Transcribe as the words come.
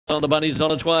on the bunny's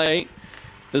on its way.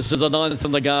 This is the 9th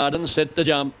from the Garden, set to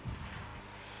jump.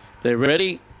 They're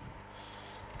ready.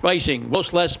 Racing.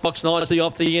 Wuslass box nicely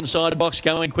off the inside box,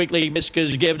 going quickly.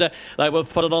 Miskers Givda. They were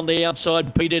footed on the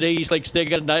outside. Peter D. Slick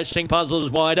Sticker. Dashing Puzzles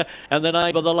wider. And the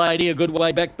name of the lady, a good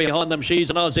way back behind them.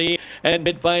 She's an Aussie. And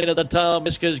Bitvein at the tail.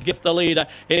 Miskers Gift the leader.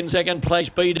 In second place,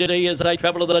 Peter D. as they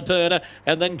travel to the turn.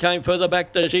 And then came further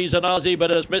back to She's an Aussie.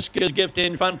 But it's Miskers Gift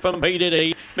in front from Peter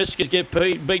D. Miskers Gift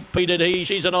beat Peter D.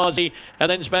 She's an Aussie. And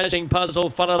then Smashing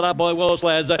Puzzle followed up by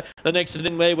Wuslass. The next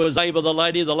in there was Ava the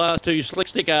lady. The last two, Slick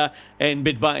Sticker and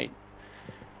Bitvein.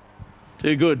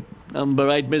 Too good. Number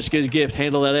 8, Miskers Gift.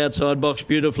 Handle that outside box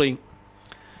beautifully.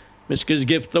 Miskers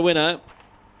Gift, the winner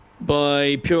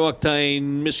by Pure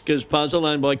Octane Miskers Puzzle,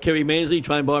 owned by Kerry Mansley,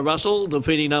 trained by Russell.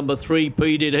 Defeating number 3,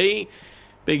 P Did He.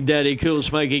 Big Daddy Cool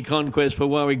Smoky Conquest for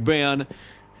Warwick Brown.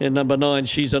 And number 9,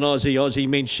 She's an Aussie. Aussie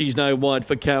means She's No White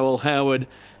for Carol Howard.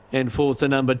 And 4th to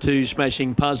number 2,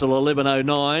 Smashing Puzzle,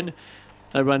 11.09.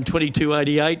 They run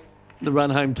 22.88. The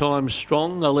run home time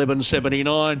strong,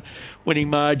 11.79. Winning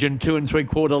margin 2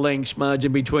 3/4 lengths.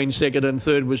 Margin between second and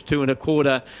third was 2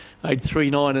 1/4.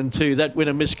 8.39 and 2. That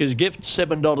winner, Miskers Gift,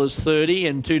 $7.30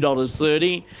 and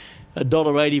 $2.30.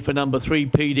 $1.80 for number 3,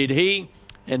 P Did He.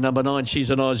 And number 9,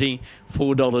 She's an Aussie,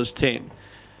 $4.10.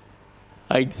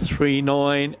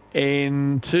 8.39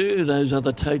 and 2. Those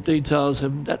other tape details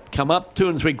have that come up.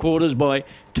 2 3/4 by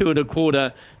 2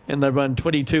 1/4. And they run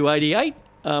 22.88.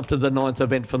 After the 9th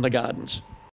event from the Gardens.